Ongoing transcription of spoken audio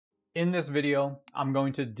In this video, I'm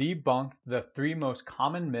going to debunk the 3 most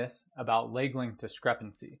common myths about leg length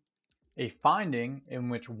discrepancy, a finding in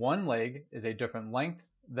which one leg is a different length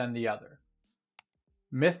than the other.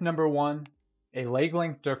 Myth number 1, a leg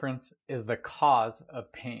length difference is the cause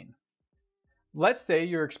of pain. Let's say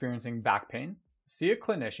you're experiencing back pain, see a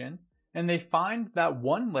clinician, and they find that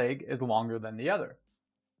one leg is longer than the other.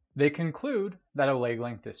 They conclude that a leg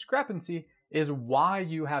length discrepancy is why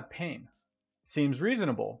you have pain. Seems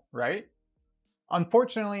reasonable, right?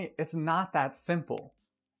 Unfortunately, it's not that simple.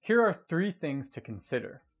 Here are 3 things to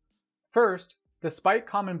consider. First, despite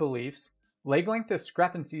common beliefs, leg length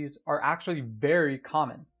discrepancies are actually very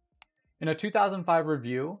common. In a 2005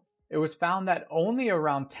 review, it was found that only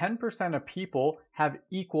around 10% of people have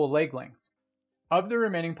equal leg lengths. Of the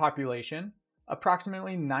remaining population,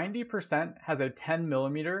 approximately 90% has a 10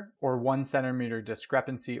 millimeter or 1 centimeter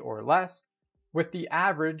discrepancy or less, with the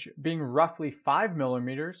average being roughly 5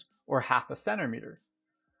 millimeters or half a centimeter.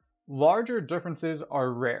 Larger differences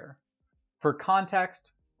are rare. For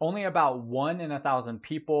context, only about 1 in 1,000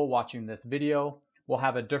 people watching this video will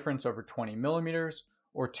have a difference over 20 millimeters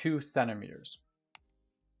or 2 centimeters.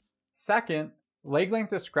 Second, leg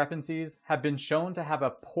length discrepancies have been shown to have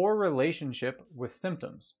a poor relationship with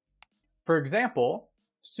symptoms. For example,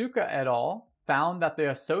 Suka et al. Found that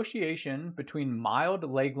the association between mild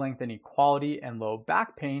leg length inequality and low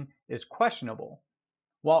back pain is questionable,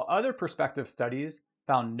 while other prospective studies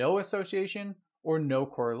found no association or no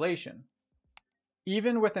correlation.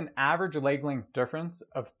 Even with an average leg length difference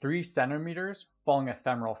of 3 centimeters following a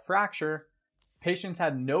femoral fracture, patients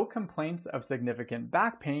had no complaints of significant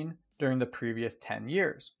back pain during the previous 10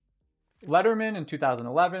 years. Letterman in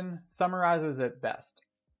 2011 summarizes it best.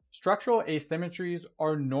 Structural asymmetries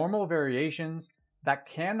are normal variations that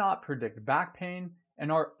cannot predict back pain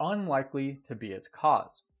and are unlikely to be its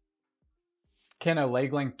cause. Can a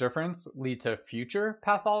leg length difference lead to future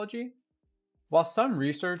pathology? While some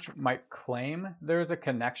research might claim there is a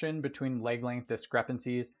connection between leg length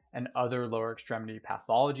discrepancies and other lower extremity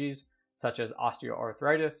pathologies, such as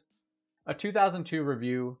osteoarthritis, a 2002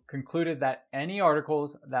 review concluded that any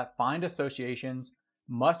articles that find associations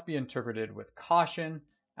must be interpreted with caution,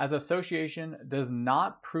 as association does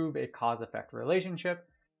not prove a cause-effect relationship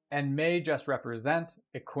and may just represent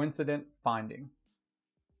a coincident finding.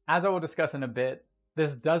 As I will discuss in a bit,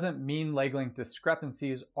 this doesn't mean leg length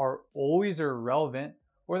discrepancies are always irrelevant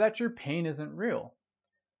or that your pain isn't real.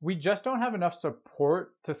 We just don't have enough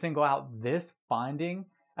support to single out this finding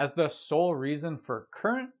as the sole reason for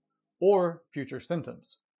current or future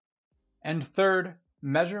symptoms. And third,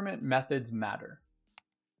 measurement methods matter.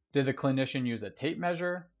 Did the clinician use a tape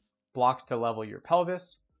measure, blocks to level your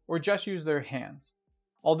pelvis, or just use their hands?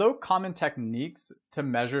 Although common techniques to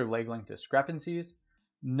measure leg length discrepancies,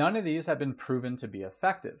 none of these have been proven to be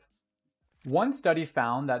effective. One study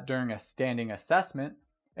found that during a standing assessment,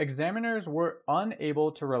 examiners were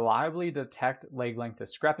unable to reliably detect leg length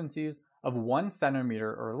discrepancies of 1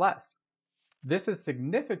 centimeter or less. This is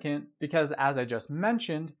significant because, as I just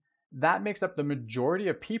mentioned, that makes up the majority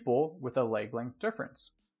of people with a leg length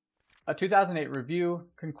difference. A 2008 review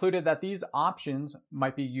concluded that these options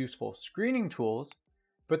might be useful screening tools,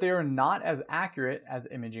 but they are not as accurate as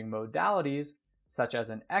imaging modalities such as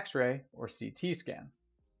an X-ray or CT scan.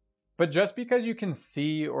 But just because you can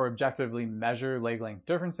see or objectively measure leg length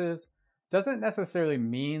differences doesn't necessarily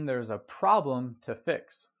mean there's a problem to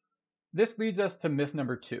fix. This leads us to myth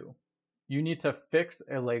number 2. You need to fix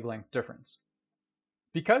a leg length difference.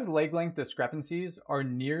 Because leg length discrepancies are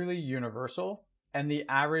nearly universal, and the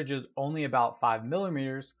average is only about 5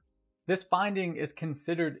 millimeters, this finding is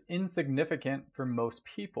considered insignificant for most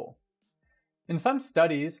people. In some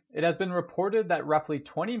studies, it has been reported that roughly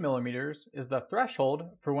 20 millimeters is the threshold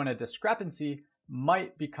for when a discrepancy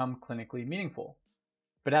might become clinically meaningful.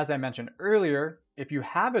 But as I mentioned earlier, if you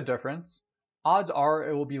have a difference, odds are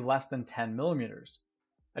it will be less than 10 millimeters.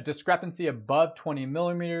 A discrepancy above 20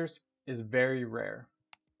 millimeters is very rare.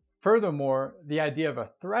 Furthermore, the idea of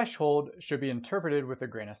a threshold should be interpreted with a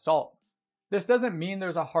grain of salt. This doesn't mean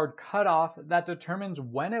there's a hard cutoff that determines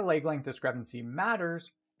when a leg length discrepancy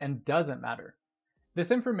matters and doesn't matter.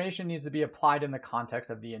 This information needs to be applied in the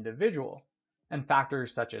context of the individual, and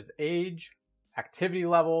factors such as age, activity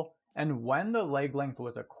level, and when the leg length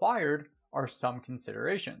was acquired are some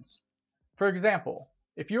considerations. For example,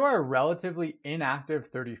 if you are a relatively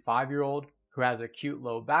inactive 35-year-old who has acute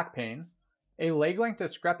low back pain, a leg length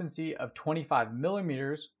discrepancy of 25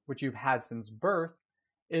 millimeters, which you've had since birth,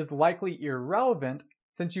 is likely irrelevant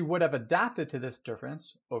since you would have adapted to this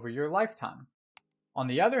difference over your lifetime. On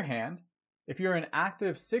the other hand, if you're an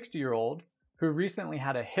active 60-year-old who recently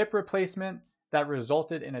had a hip replacement that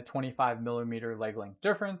resulted in a 25 millimeter leg length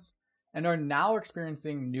difference and are now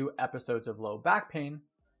experiencing new episodes of low back pain,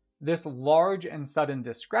 this large and sudden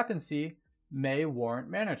discrepancy may warrant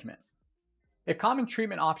management. A common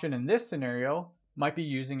treatment option in this scenario might be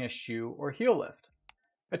using a shoe or heel lift.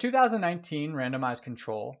 A 2019 randomized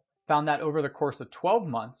control found that over the course of 12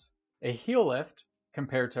 months, a heel lift,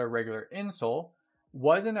 compared to a regular insole,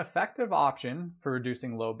 was an effective option for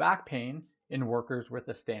reducing low back pain in workers with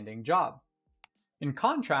a standing job. In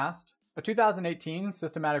contrast, a 2018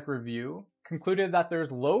 systematic review concluded that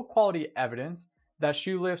there's low quality evidence that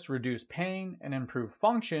shoe lifts reduce pain and improve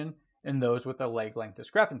function in those with a leg length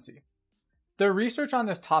discrepancy. The research on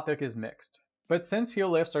this topic is mixed, but since heel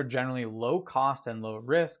lifts are generally low cost and low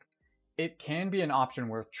risk, it can be an option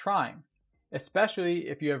worth trying, especially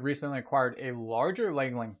if you have recently acquired a larger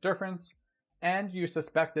leg length difference and you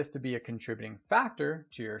suspect this to be a contributing factor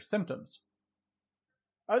to your symptoms.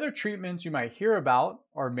 Other treatments you might hear about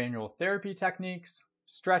are manual therapy techniques,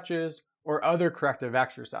 stretches, or other corrective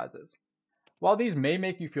exercises. While these may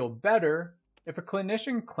make you feel better, if a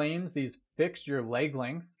clinician claims these fix your leg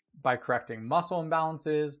length by correcting muscle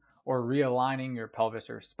imbalances or realigning your pelvis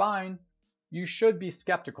or spine, you should be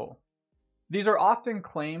skeptical. These are often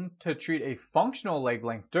claimed to treat a functional leg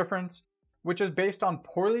length difference, which is based on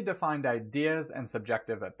poorly defined ideas and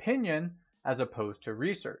subjective opinion as opposed to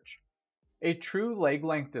research. A true leg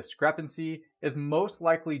length discrepancy is most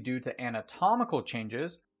likely due to anatomical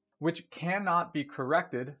changes, which cannot be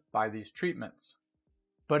corrected by these treatments.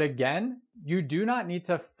 But again, you do not need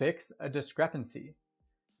to fix a discrepancy.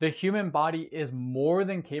 The human body is more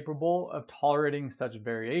than capable of tolerating such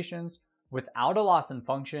variations without a loss in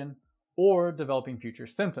function or developing future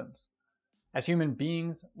symptoms. As human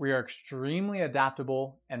beings, we are extremely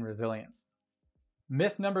adaptable and resilient.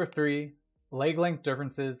 Myth number 3, leg length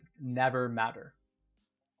differences never matter.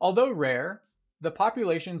 Although rare, the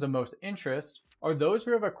populations of most interest are those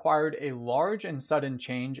who have acquired a large and sudden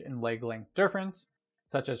change in leg length difference,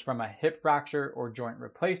 such as from a hip fracture or joint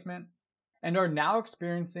replacement, and are now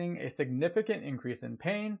experiencing a significant increase in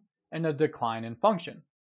pain and a decline in function.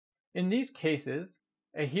 In these cases,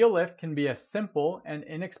 a heel lift can be a simple and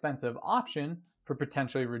inexpensive option for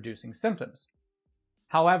potentially reducing symptoms.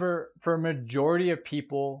 However, for a majority of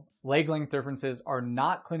people, leg length differences are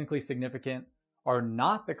not clinically significant, are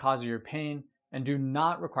not the cause of your pain, and do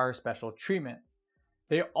not require special treatment.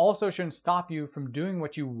 They also shouldn't stop you from doing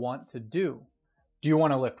what you want to do. Do you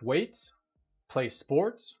want to lift weights, play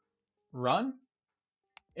sports, run?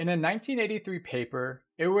 In a 1983 paper,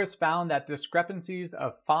 it was found that discrepancies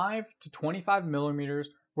of 5 to 25 millimeters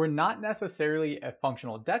were not necessarily a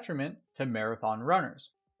functional detriment to marathon runners.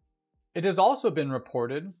 It has also been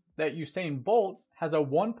reported that Usain Bolt has a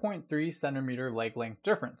 1.3 centimeter leg length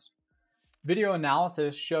difference. Video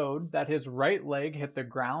analysis showed that his right leg hit the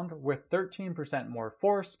ground with 13% more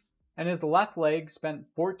force, and his left leg spent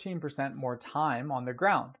 14% more time on the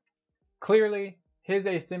ground. Clearly, his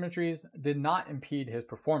asymmetries did not impede his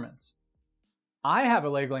performance. I have a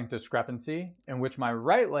leg length discrepancy in which my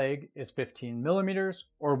right leg is 15 millimeters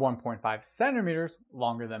or 1.5 centimeters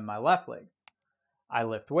longer than my left leg. I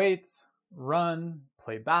lift weights, run,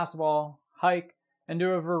 play basketball, hike, and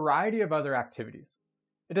do a variety of other activities.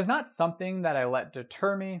 It is not something that I let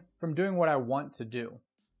deter me from doing what I want to do.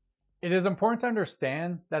 It is important to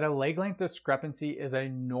understand that a leg length discrepancy is a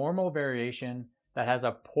normal variation that has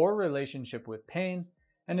a poor relationship with pain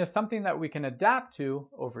and is something that we can adapt to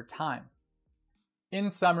over time. In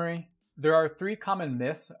summary, there are 3 common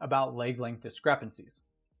myths about leg length discrepancies.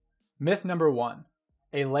 Myth number 1,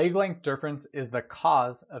 a leg length difference is the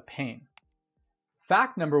cause of pain.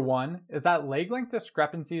 Fact number 1 is that leg length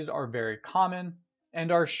discrepancies are very common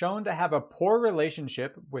and are shown to have a poor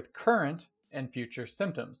relationship with current and future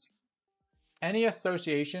symptoms. Any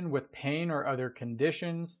association with pain or other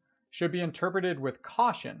conditions should be interpreted with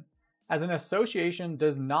caution, as an association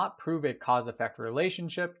does not prove a cause-effect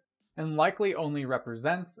relationship and likely only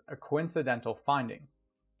represents a coincidental finding.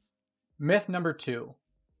 Myth number 2,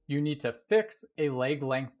 you need to fix a leg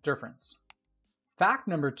length difference. Fact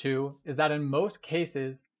number 2 is that in most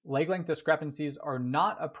cases, leg length discrepancies are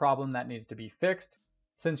not a problem that needs to be fixed,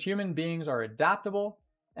 since human beings are adaptable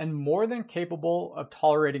and more than capable of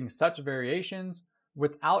tolerating such variations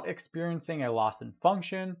without experiencing a loss in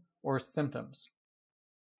function or symptoms.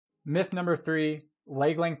 Myth number 3,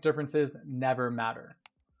 leg length differences never matter.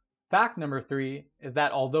 Fact number 3 is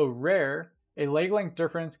that although rare, a leg length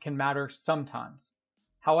difference can matter sometimes.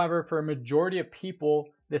 However, for a majority of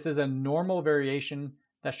people, this is a normal variation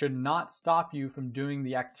that should not stop you from doing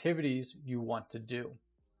the activities you want to do.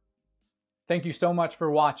 Thank you so much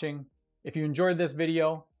for watching. If you enjoyed this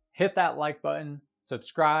video, hit that like button,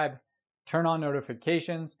 subscribe, turn on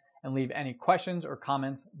notifications, and leave any questions or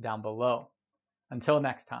comments down below. Until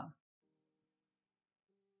next time.